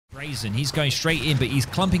Brazen, he's going straight in, but he's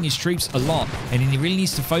clumping his troops a lot, and he really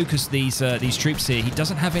needs to focus these troops here. He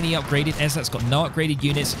doesn't have any upgraded. Ezat's got no upgraded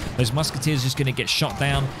units. Those musketeers are just going to get shot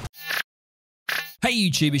down. Hey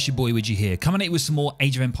YouTube, it's your boy Widgie here, coming at you with some more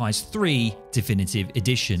Age of Empires 3 Definitive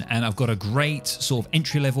Edition, and I've got a great sort of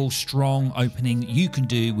entry-level, strong opening you can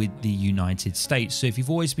do with the United States. So if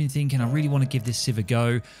you've always been thinking, I really want to give this Civ a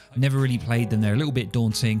go, I've never really played them, they're a little bit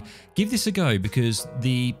daunting, give this a go, because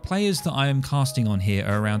the players that I am casting on here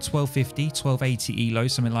are around 1250, 1280 ELO,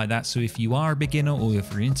 something like that. So if you are a beginner or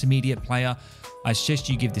if you're an intermediate player, I suggest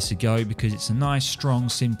you give this a go because it's a nice, strong,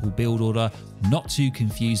 simple build order, not too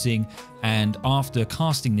confusing. And after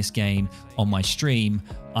casting this game on my stream,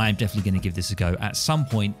 I'm definitely going to give this a go at some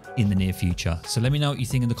point in the near future. So let me know what you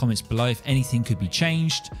think in the comments below, if anything could be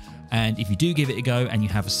changed. And if you do give it a go and you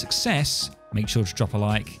have a success, make sure to drop a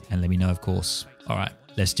like and let me know, of course. All right,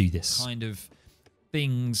 let's do this. Kind of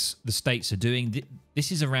things the States are doing.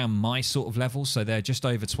 This is around my sort of level, so they're just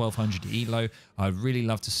over 1200 ELO. I'd really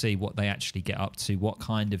love to see what they actually get up to, what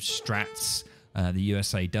kind of strats the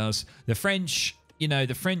USA does. The French, you know,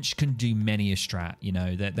 the French can do many a strat. You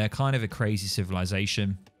know, they're kind of a crazy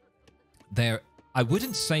civilization. I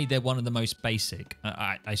wouldn't say they're one of the most basic.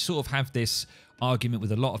 I sort of have this argument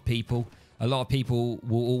with a lot of people. A lot of people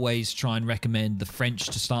will always try and recommend the French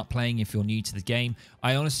to start playing if you're new to the game.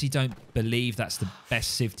 I honestly don't believe that's the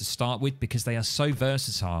best Civ to start with because they are so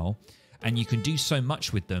versatile and you can do so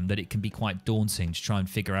much with them that it can be quite daunting to try and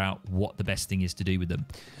figure out what the best thing is to do with them.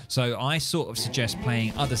 So I sort of suggest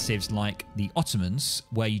playing other Civs like the Ottomans,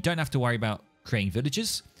 where you don't have to worry about creating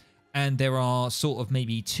villages, and there are sort of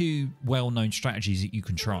maybe two well-known strategies that you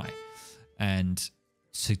can try and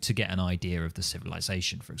to get an idea of the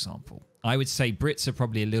civilization, for example. I would say Brits are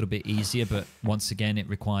probably a little bit easier, but once again, it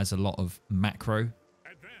requires a lot of macro.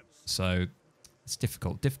 So it's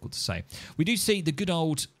difficult to say. We do see the good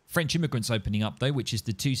old French immigrants opening up, though, which is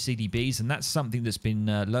the 2 CDBs, and that's something that's been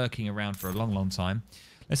lurking around for a long, long time.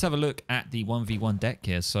 Let's have a look at the 1v1 deck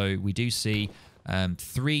here. So we do see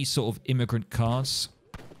 3 sort of immigrant cards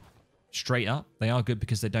straight up. They are good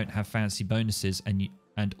because they don't have fancy bonuses,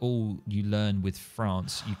 and all you learn with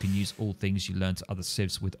France, you can use all things you learn to other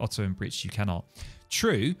civs. With Otto and Brits, you cannot.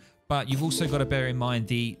 True, but you've also got to bear in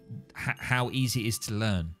mind how easy it is to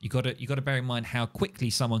learn. You got to bear in mind how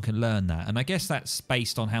quickly someone can learn that, and I guess that's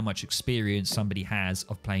based on how much experience somebody has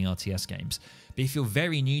of playing RTS games. But if you're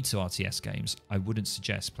very new to RTS games, I wouldn't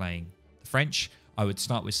suggest playing the French. I would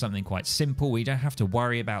start with something quite simple where you don't have to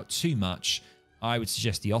worry about too much. I would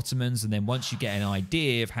suggest the Ottomans, and then once you get an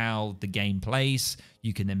idea of how the game plays,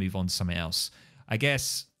 you can then move on to something else. I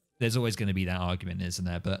guess there's always going to be that argument, isn't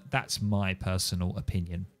there? But that's my personal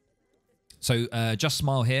opinion. So Just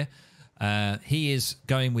Smile here. He is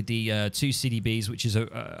going with the 2 CDBs, which is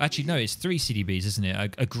actually no, it's 3 CDBs, isn't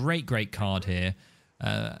it? A great card here.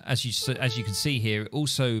 As you can see here, it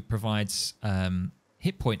also provides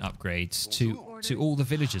hit point upgrades to all the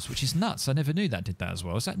villagers, which is nuts. I never knew that did that as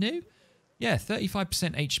well. Is that new? Yeah,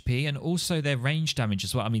 35% HP and also their range damage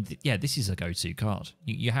as well. I mean, yeah, this is a go-to card.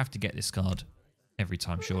 You have to get this card every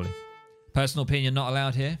time, surely. Personal opinion not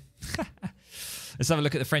allowed here. Let's have a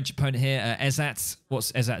look at the French opponent here. Ezat,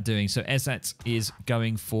 what's Ezat doing? So Ezat is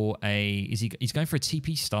going for he's going for a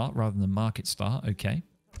TP start rather than a market start. Okay.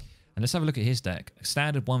 And let's have a look at his deck.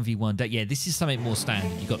 Standard 1v1 deck. Yeah, this is something more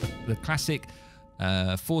standard. You've got the classic 4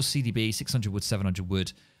 CDB, 600 wood, 700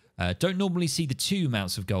 wood. Don't normally see the 2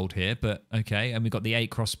 amounts of gold here, but okay. And we've got the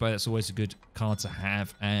 8 crossbow. That's always a good card to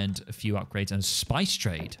have. And a few upgrades. And spice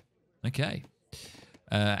trade. Okay.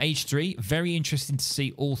 Age 3. Very interesting to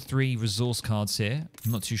see all 3 resource cards here.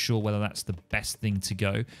 I'm not too sure whether that's the best thing to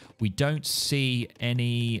go. We don't see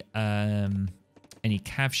any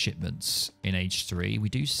cav shipments in Age 3. We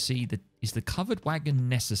do see is the covered wagon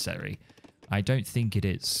necessary? I don't think it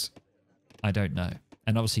is. I don't know.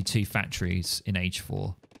 And obviously 2 factories in Age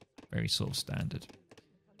 4. Very sort of standard.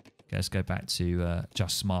 Okay, let's go back to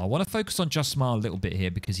Just Smile. I want to focus on Just Smile a little bit here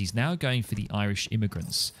because he's now going for the Irish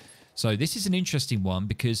immigrants. So this is an interesting one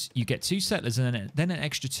because you get 2 settlers and then an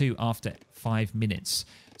extra 2 after 5 minutes.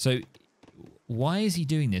 So why is he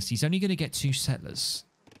doing this? He's only going to get 2 settlers.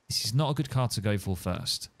 This is not a good card to go for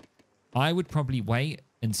first. I would probably wait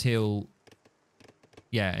until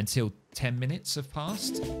 10 minutes have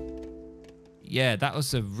passed. Yeah, that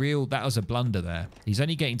was a blunder there. He's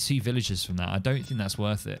only getting 2 villagers from that. I don't think that's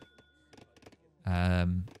worth it.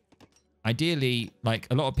 Ideally, like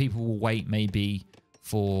a lot of people will wait maybe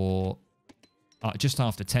for just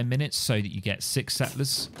after 10 minutes so that you get 6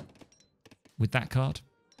 settlers with that card.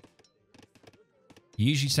 You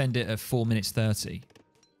usually send it at 4 minutes 30.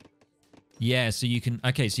 Yeah, so you can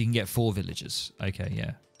get 4 villagers. Okay,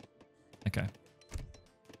 yeah. Okay.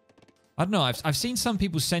 I don't know. I've seen some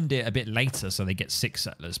people send it a bit later so they get 6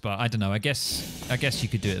 settlers, but I don't know. I guess you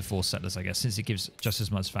could do it at 4 settlers, I guess, since it gives just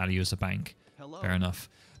as much value as a bank. Hello. Fair enough.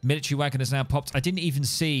 Military wagon has now popped. I didn't even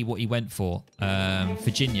see what he went for.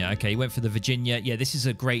 Virginia. Okay, he went for the Virginia. Yeah, this is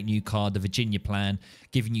a great new card, the Virginia plan,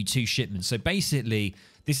 giving you 2 shipments. So basically,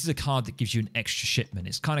 this is a card that gives you an extra shipment.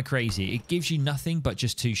 It's kind of crazy. It gives you nothing but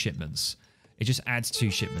just 2 shipments. It just adds 2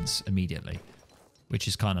 shipments immediately, which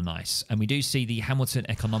is kind of nice. And we do see the Hamilton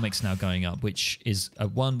economics now going up, which is a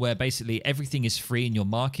one where basically everything is free in your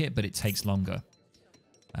market, but it takes longer.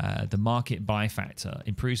 The market buy factor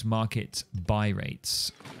improves market buy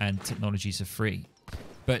rates, and technologies are free.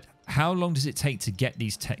 But how long does it take to get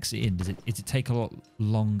these techs in? Does it take a lot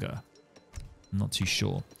longer? I'm not too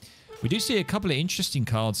sure. We do see a couple of interesting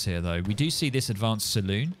cards here, though. We do see this advanced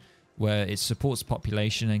saloon, where it supports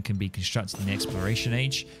population and can be constructed in the exploration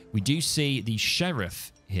age. We do see the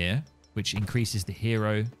sheriff here, which increases the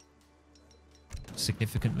hero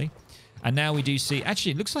significantly. And now we do see,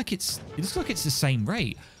 actually, it looks like it's the same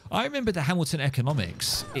rate. I remember the Hamilton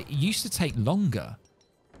economics. It used to take longer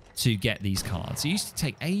to get these cards. It used to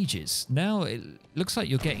take ages. Now it looks like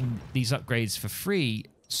you're getting these upgrades for free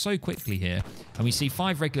so quickly here. And we see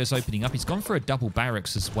 5 regulars opening up. He's gone for a double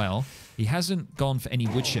barracks as well. He hasn't gone for any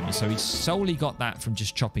wood shipments, so he's solely got that from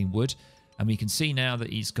just chopping wood. And we can see now that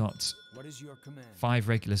he's got 5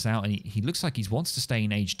 regulars out, and he looks like he wants to stay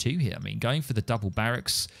in age 2 here. I mean, going for the double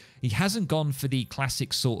barracks. He hasn't gone for the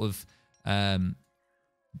classic sort of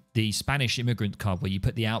the Spanish immigrant card where you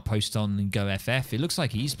put the outpost on and go FF. It looks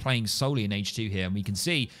like he's playing solely in age 2 here, and we can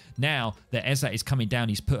see now that Ezat is coming down.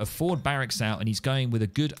 He's put a forward barracks out, and he's going with a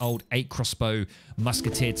good old 8 crossbow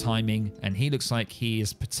musketeer timing, and he looks like he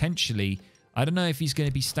is potentially... I don't know if he's going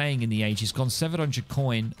to be staying in the age. He's gone 700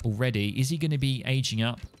 coin already. Is he going to be aging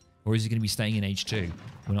up, or is he going to be staying in age 2?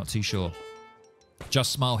 We're not too sure.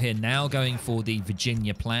 Just Smile here now going for the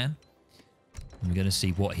Virginia plan. And we're going to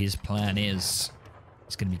see what his plan is.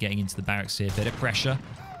 He's going to be getting into the barracks here. Bit of pressure.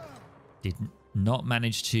 Did not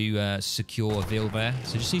manage to secure a Ville there.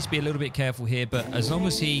 So just needs to be a little bit careful here. But as long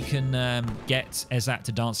as he can get Ezat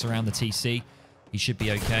to dance around the TC, he should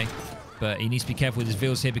be okay. But he needs to be careful with his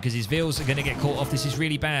Villes here, because his Villes are going to get caught off. This is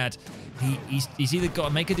really bad. He's either got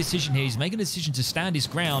to make a decision here. He's making a decision to stand his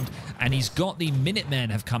ground, and he's got the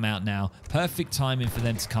Minutemen have come out now. Perfect timing for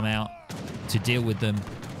them to come out to deal with them.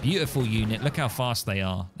 Beautiful unit. Look how fast they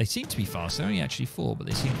are. They seem to be fast. They're only actually 4, but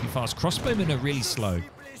they seem to be fast. Crossbowmen are really slow.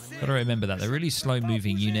 Got to remember that. They're a really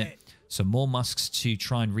slow-moving unit. So more musks to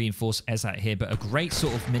try and reinforce Ezat here, but a great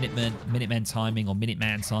sort of Minutemen timing, or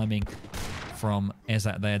Minuteman timing from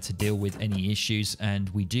Ezat there to deal with any issues. And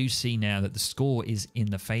we do see now that the score is in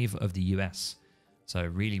the favor of the US. So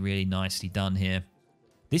really, really nicely done here.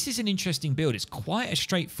 This is an interesting build. It's quite a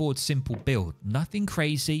straightforward, simple build. Nothing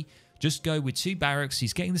crazy. Just go with 2 barracks.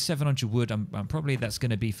 He's getting the 700 wood. Probably that's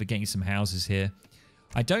going to be for getting some houses here.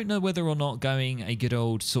 I don't know whether or not going a good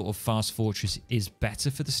old sort of fast fortress is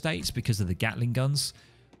better for the States because of the Gatling guns.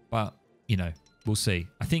 But, you know, we'll see.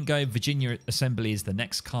 I think going Virginia Assembly is the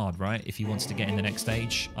next card, right? If he wants to get in the next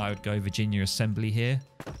stage, I would go Virginia Assembly here.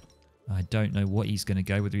 I don't know what he's going to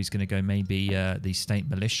go. Whether he's going to go maybe the State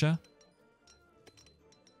Militia.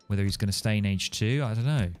 Whether he's going to stay in age 2, I don't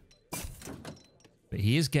know. But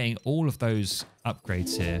he is getting all of those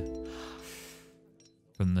upgrades here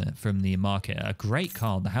from the market. A great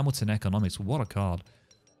card, the Hamilton Economics. What a card.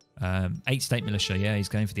 8 State Militia. Yeah, he's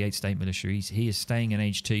going for the 8 State Militia. He is staying in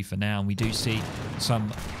age 2 for now. And we do see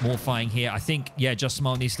some more fighting here. I think, yeah, Just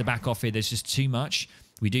Smile needs to back off here. There's just too much.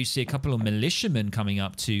 We do see a couple of militiamen coming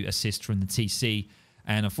up to assist from the TC.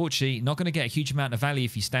 And unfortunately, not going to get a huge amount of value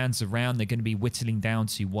if he stands around. They're going to be whittling down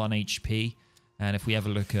to 1 HP. And if we have a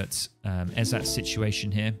look at Ezat's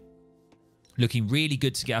situation here, looking really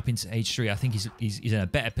good to get up into age 3. I think he's in a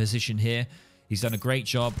better position here. He's done a great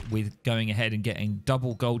job with going ahead and getting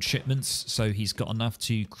double gold shipments. So he's got enough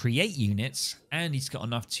to create units, and he's got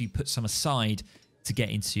enough to put some aside to get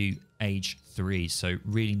into age 3. So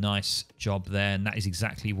really nice job there. And that is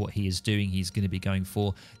exactly what he is doing. He's going to be going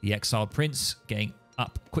for the Exiled Prince, getting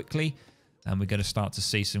up quickly. And we're going to start to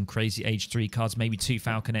see some crazy age 3 cards. Maybe 2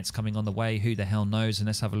 Falconets coming on the way. Who the hell knows? And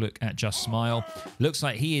let's have a look at Just Smile. Looks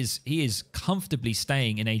like he is comfortably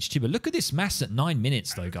staying in age 2. But look at this mass at 9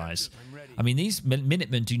 minutes, though, guys. I mean, these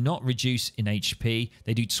Minutemen do not reduce in HP.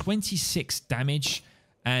 They do 26 damage.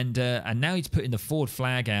 And now he's putting the forward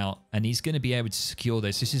flag out. And he's going to be able to secure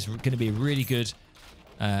this. This is going to be a really good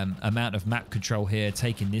amount of map control here.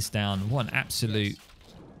 Taking this down. What an absolute...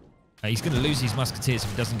 he's going to lose these musketeers if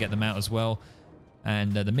he doesn't get them out as well.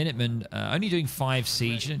 And the Minutemen only doing 5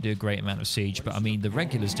 siege. Didn't do a great amount of siege, but I mean, the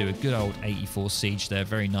regulars do a good old 84 siege there.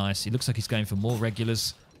 Very nice. It looks like he's going for more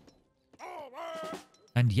regulars.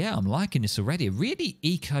 And yeah, I'm liking this already. Really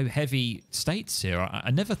eco-heavy states here.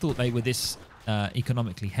 I never thought they were this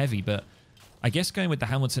economically heavy, but I guess going with the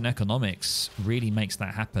Hamilton economics really makes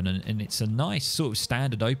that happen. And it's a nice sort of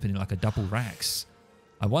standard opening, like a double racks.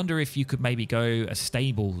 I wonder if you could maybe go a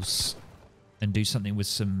stables and do something with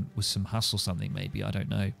some hustle, something maybe. I don't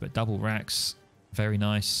know. But double racks, very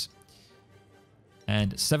nice.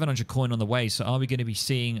 And 700 coin on the way. So are we going to be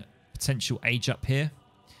seeing potential age up here?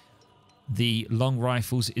 The long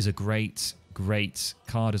rifles is a great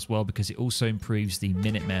card as well, because it also improves the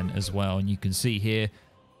Minutemen as well. And you can see here,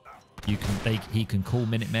 he can call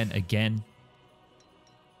Minutemen again.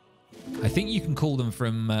 I think you can call them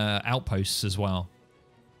from outposts as well.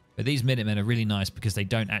 But these Minutemen are really nice because they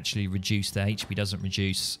don't actually reduce. Their HP doesn't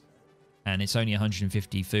reduce. And it's only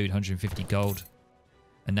 150 food, 150 gold.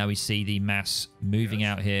 And now we see the mass moving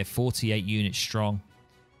out here. 48 units strong.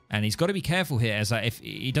 And he's got to be careful here, as if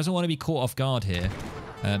he doesn't want to be caught off guard here.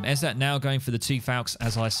 Ezat now going for the 2 Falcons,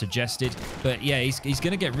 as I suggested. But yeah, he's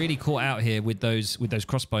going to get really caught out here with those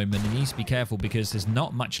crossbowmen. And he needs to be careful because there's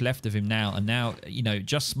not much left of him now. And now, you know,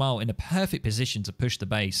 Just Smile in a perfect position to push the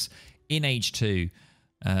base in Age 2.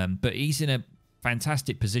 But he's in a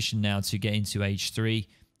fantastic position now to get into Age 3.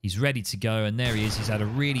 He's ready to go, and there he is. He's had a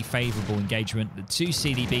really favourable engagement. The 2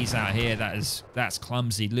 CDBs out here, that's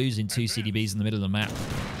clumsy, losing 2 CDBs in the middle of the map.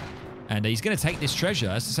 And he's going to take this treasure.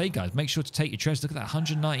 As I say, guys, make sure to take your treasure. Look at that,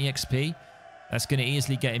 190 XP. That's going to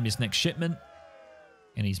easily get him his next shipment.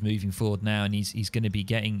 And he's moving forward now, and he's going to be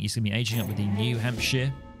aging up with the New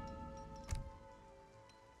Hampshire.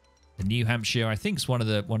 The New Hampshire, I think, is one of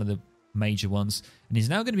the major ones. And he's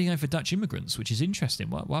now going to be going for Dutch immigrants, which is interesting.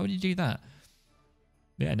 Why would you do that?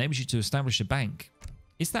 Yeah, enables you to establish a bank.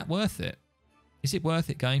 Is that worth it? Is it worth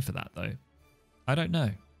it going for that, though? I don't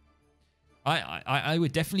know. I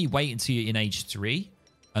would definitely wait until you're in Age 3,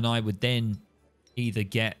 and I would then either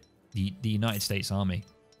get the United States Army.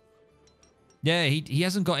 Yeah, he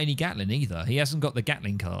hasn't got any Gatling either. He hasn't got the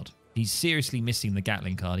Gatling card. He's seriously missing the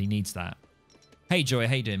Gatling card. He needs that. Hey, Joy.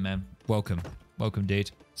 How you doing, man? Welcome. Welcome,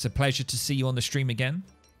 dude. It's a pleasure to see you on the stream again.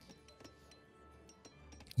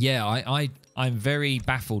 Yeah, I'm very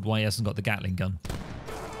baffled why he hasn't got the Gatling gun.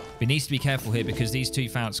 He needs to be careful here because these 2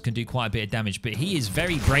 Falcons can do quite a bit of damage. But he is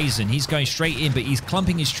very brazen. He's going straight in, but he's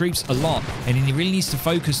clumping his troops a lot. And he really needs to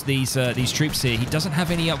focus these troops here. He doesn't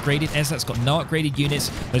have any upgraded. Ezat's got no upgraded units.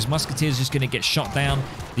 Those musketeers are just going to get shot down.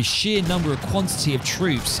 The sheer number of quantity of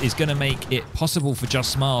troops is going to make it possible for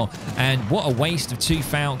Just Smile. And what a waste of 2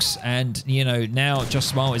 Falcons. And, you know, now Just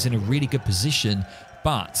Smile is in a really good position.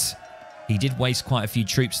 But he did waste quite a few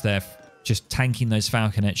troops there, just tanking those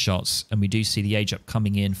Falconet shots. And we do see the age up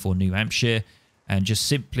coming in for New Hampshire. And just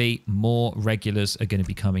simply more regulars are going to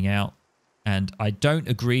be coming out. And I don't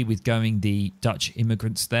agree with going the Dutch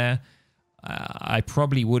immigrants there. I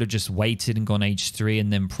probably would have just waited and gone Age 3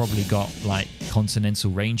 and then probably got like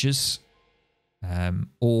Continental Rangers.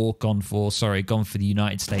 Or gone for the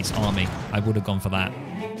United States Army. I would have gone for that,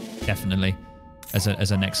 definitely, as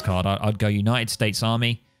a next card. I'd go United States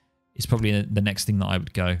Army. It's probably the next thing that I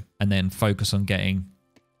would go, and then focus on getting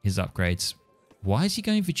his upgrades. Why is he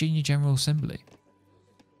going Virginia General Assembly?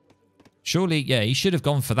 Surely, yeah, he should have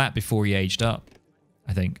gone for that before he aged up,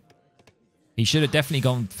 I think. He should have definitely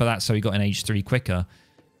gone for that so he got an Age 3 quicker.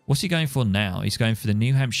 What's he going for now? He's going for the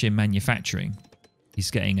New Hampshire manufacturing. He's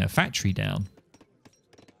getting a factory down.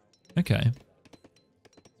 Okay.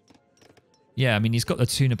 Yeah, I mean, he's got the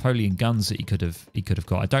 2 Napoleon guns that he could have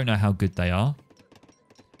got. I don't know how good they are.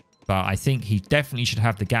 But I think he definitely should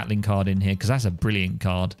have the Gatling card in here because that's a brilliant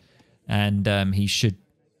card. And he should...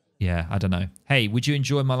 Yeah, I don't know. Hey, would you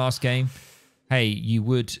enjoy my last game? Hey, you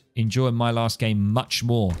would enjoy my last game much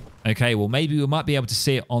more. Okay, well, maybe we might be able to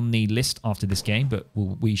see it on the list after this game, but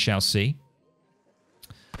we shall see.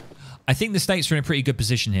 I think the States are in a pretty good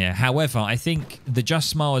position here. However, I think the Just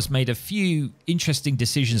Smile has made a few interesting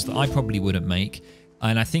decisions that I probably wouldn't make.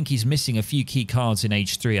 And I think he's missing a few key cards in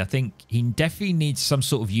Age 3. I think he definitely needs some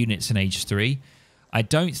sort of units in Age 3. I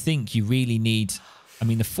don't think you really need... I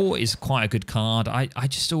mean, the Fort is quite a good card. I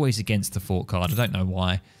just always against the Fort card. I don't know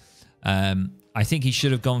why. I think he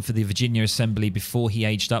should have gone for the Virginia Assembly before he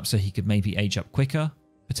aged up so he could maybe age up quicker,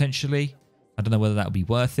 potentially. I don't know whether that would be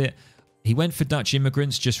worth it. He went for Dutch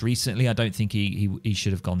immigrants just recently. I don't think he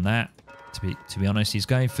should have gone that, to be honest. He's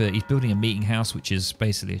building a meeting house, which is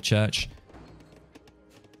basically a church.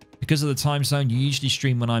 Because of the time zone, you usually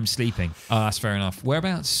stream when I'm sleeping. Oh, that's fair enough.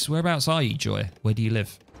 Whereabouts are you, Joy? Where do you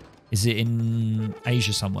live? Is it in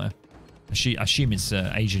Asia somewhere? I assume it's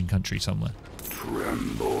Asian country somewhere.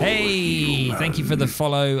 Hey, thank you for the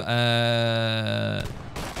follow.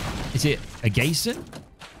 Is it Agason?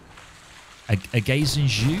 Agason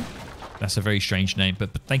Zhu? That's a very strange name, but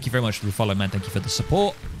thank you very much for the follow, man. Thank you for the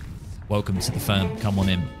support. Welcome to the firm. Come on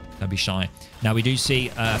in. Don't be shy. Now, we do see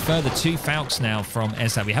further 2 Falcons now from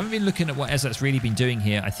Ezat. We haven't been looking at what Ezat's really been doing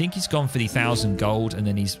here. I think he's gone for the 1,000 gold, and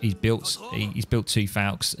then he's built 2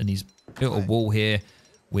 Falcons, and he's built a wall here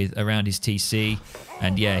with around his TC.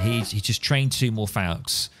 And yeah, he just trained 2 more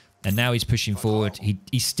Falcons, and now he's pushing forward.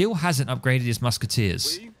 He still hasn't upgraded his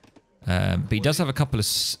musketeers, but he does have a couple of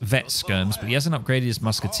vet skirms, but he hasn't upgraded his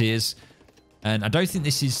musketeers. And I don't think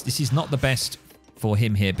this is not the best for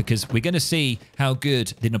him here, because we're going to see how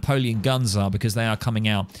good the Napoleon guns are, because they are coming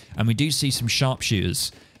out, and we do see some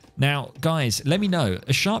sharpshooters. Now, guys, let me know,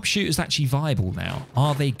 are sharpshooters actually viable now?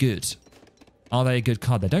 Are they good? Are they a good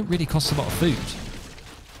card? They don't really cost a lot of food.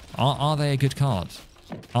 Are they a good card?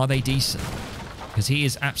 Are they decent? Because he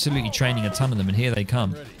is absolutely training a ton of them, and here they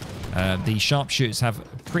come. The sharpshooters have a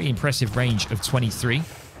pretty impressive range of 23,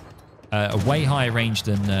 a way higher range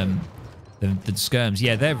than skirms.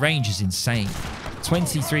 Yeah, their range is insane.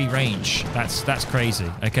 23 range. That's crazy.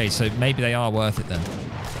 Okay, so maybe they are worth it then.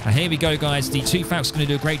 And here we go, guys. The 2 Falcons going to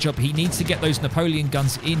do a great job. He needs to get those Napoleon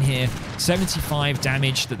guns in here. 75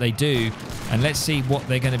 damage that they do. And let's see what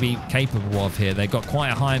they're going to be capable of here. They've got quite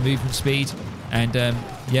a high movement speed. And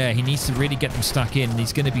yeah, he needs to really get them stuck in.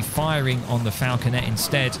 He's going to be firing on the Falconet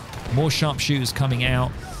instead. More sharpshooters coming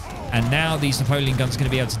out. And now these Napoleon guns are going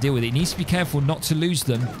to be able to deal with it. He needs to be careful not to lose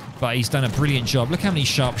them, but he's done a brilliant job. Look how many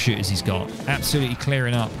sharpshooters he's got. Absolutely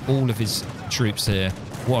clearing up all of his troops here.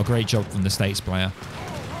 What a great job from the States player.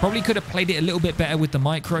 Probably could have played it a little bit better with the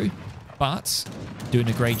micro, but doing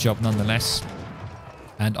a great job nonetheless.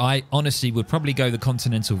 And I honestly would probably go the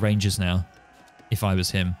Continental Rangers now if I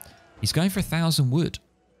was him. He's going for 1,000 wood.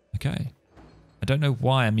 Okay. I don't know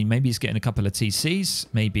why. I mean, maybe he's getting a couple of TCs.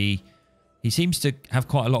 Maybe... He seems to have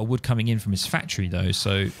quite a lot of wood coming in from his factory, though.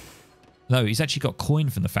 So, no, he's actually got coin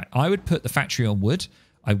from the factory. I would put the factory on wood.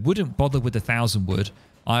 I wouldn't bother with the 1,000 wood.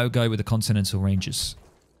 I would go with the Continental Rangers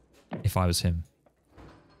if I was him.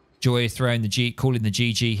 Joy throwing calling the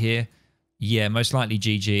GG here. Yeah, most likely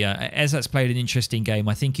GG. Ezat's played an interesting game.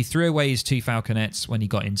 I think he threw away his 2 Falconets when he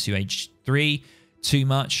got into H3 too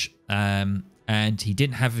much. And he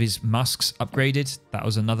didn't have his musks upgraded. That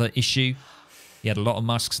was another issue. He had a lot of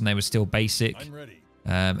musks and they were still basic.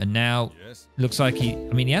 And now looks like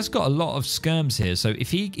he has got a lot of skirms here. So if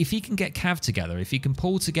he can get cav together, if he can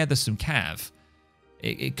pull together some cav,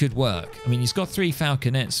 it could work. I mean, he's got 3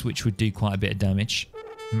 Falconets, which would do quite a bit of damage.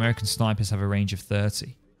 American snipers have a range of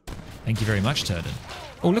 30. Thank you very much, Turden.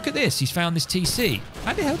 Oh, look at this. He's found this TC.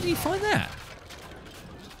 How the hell did he find that?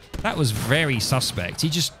 That was very suspect. He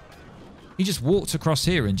just walked across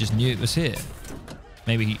here and just knew it was here.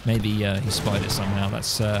 Maybe he spotted it somehow.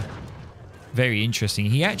 That's very interesting.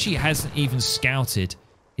 He actually hasn't even scouted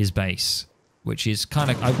his base, which is kind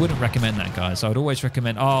of... I wouldn't recommend that, guys. I would always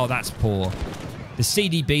recommend... Oh, that's poor. The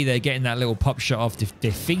CDB, they're getting that little pop shot off,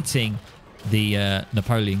 defeating the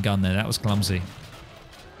Napoleon gun there. That was clumsy.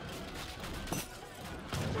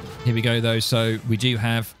 Here we go, though. So we do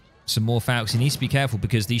have some more Falcons. He needs to be careful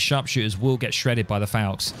because these sharpshooters will get shredded by the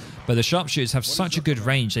Falcons. But the sharpshooters have such a good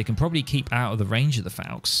range, they can probably keep out of the range of the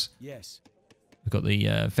Falcons. Yes. We've got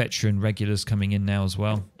the veteran regulars coming in now as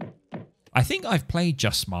well. I think I've played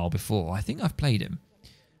Just Smile before. I think I've played him.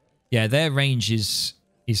 Yeah, their range is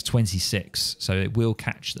 26, so it will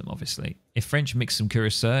catch them, obviously. If French mixed some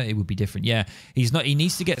cuirassier, it would be different. Yeah, he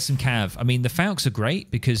needs to get some cav. I mean, the Falcons are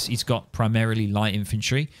great because he's got primarily light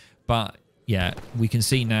infantry, but yeah, we can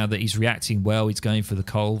see now that he's reacting well. He's going for the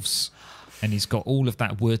Colves, and he's got all of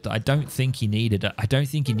that wood that I don't think he needed. I don't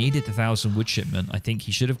think he needed the 1,000 wood shipment. I think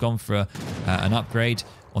he should have gone for an upgrade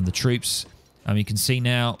on the troops. You can see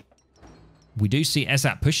now, we do see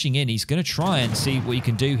Ezat pushing in. He's going to try and see what he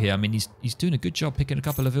can do here. I mean, he's doing a good job picking a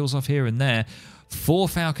couple of vills off here and there. 4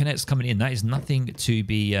 Falconets coming in. That is nothing to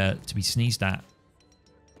be sneezed at.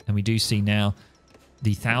 And we do see now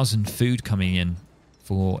the 1,000 food coming in.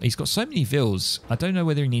 He's got so many vills. I don't know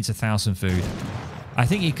whether he needs 1,000 food. I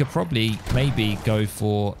think he could probably maybe go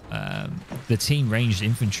for the team ranged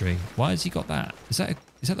infantry. Why has he got that? Is that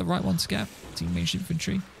the right one to get? Team ranged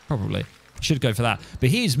infantry? Probably. Should go for that. But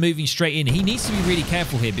he is moving straight in. He needs to be really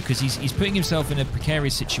careful here because he's putting himself in a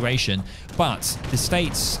precarious situation. But the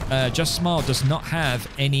States, Just Smile does not have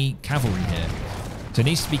any cavalry here. So he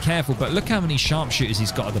needs to be careful. But look how many sharpshooters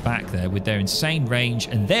he's got at the back there with their insane range.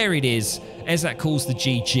 And there it is. Ezat calls the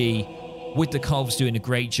GG with the Colves doing a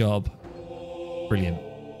great job. Brilliant.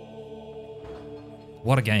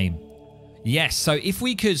 What a game. Yes, so if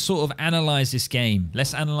we could sort of analyze this game,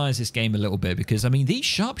 let's analyze this game a little bit, because I mean these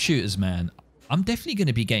sharpshooters, man, I'm definitely going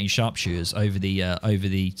to be getting sharpshooters over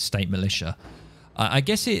the state militia. I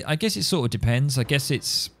guess it sort of depends. I guess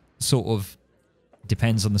it's sort of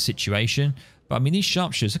depends on the situation. But I mean these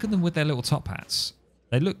sharpshooters, look at them with their little top hats.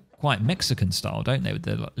 They look quite Mexican style, don't they, with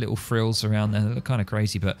their little frills around there? They look kind of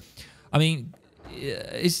crazy. But I mean,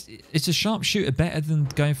 is a sharpshooter better than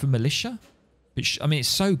going for militia? I mean, it's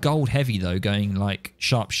so gold heavy though, going like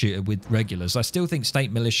sharpshooter with regulars. I still think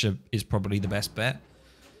state militia is probably the best bet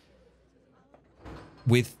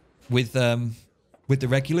with the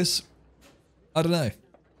regulars. I don't know.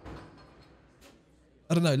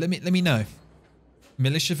 Let me know.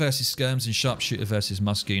 Militia versus skirms and sharpshooter versus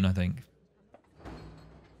musgoon, I think.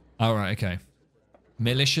 All right, okay.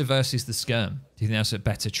 Militia versus the skirm. Do you think that's a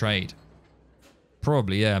better trade?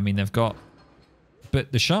 Probably, yeah. I mean, they've got...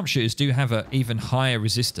 But the sharpshooters do have an even higher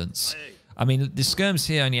resistance. I mean, the skirms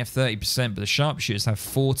here only have 30%, but the sharpshooters have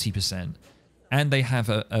 40%. And they have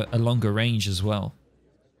a longer range as well.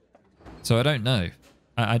 So I don't know.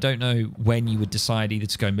 I don't know when you would decide either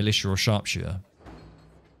to go militia or sharpshooter.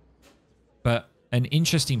 But an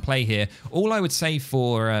interesting play here. All I would say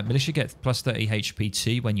for militia gets plus 30 HP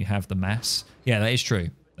too when you have the mass. Yeah, that is true.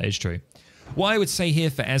 That is true. What I would say here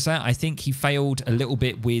for Eza, I think he failed a little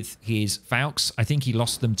bit with his Falks. I think he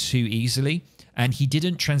lost them too easily. And he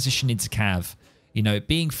didn't transition into Cav. You know,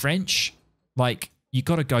 being French, like, you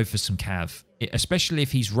got to go for some Cav. Especially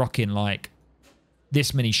if he's rocking, like,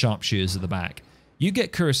 this many sharpshooters at the back. You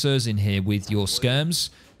get cuirassiers in here with your skirms,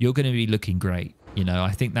 you're going to be looking great. You know,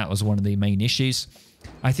 I think that was one of the main issues.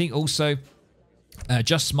 I think also,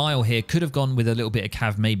 Just Smile here could have gone with a little bit of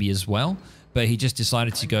Cav maybe as well. But he just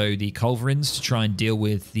decided to go the Culverins to try and deal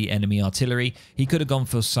with the enemy artillery. He could have gone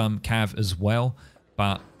for some Cav as well.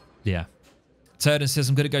 But, yeah. Turden says,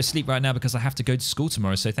 I'm going to go sleep right now because I have to go to school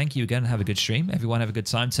tomorrow. So thank you again. Have a good stream. Everyone have a good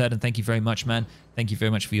time. Turden, thank you very much, man. Thank you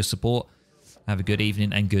very much for your support. Have a good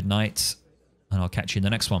evening and good night. And I'll catch you in the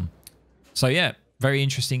next one. So, yeah. Very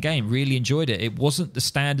interesting game. Really enjoyed it. It wasn't the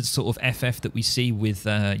standard sort of FF that we see with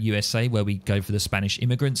USA where we go for the Spanish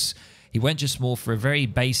immigrants. He went just more for a very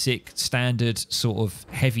basic, standard, sort of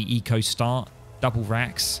heavy eco start. Double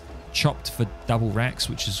racks, chopped for double racks,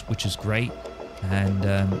 which is great. And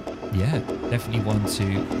yeah, definitely one to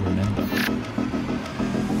remember.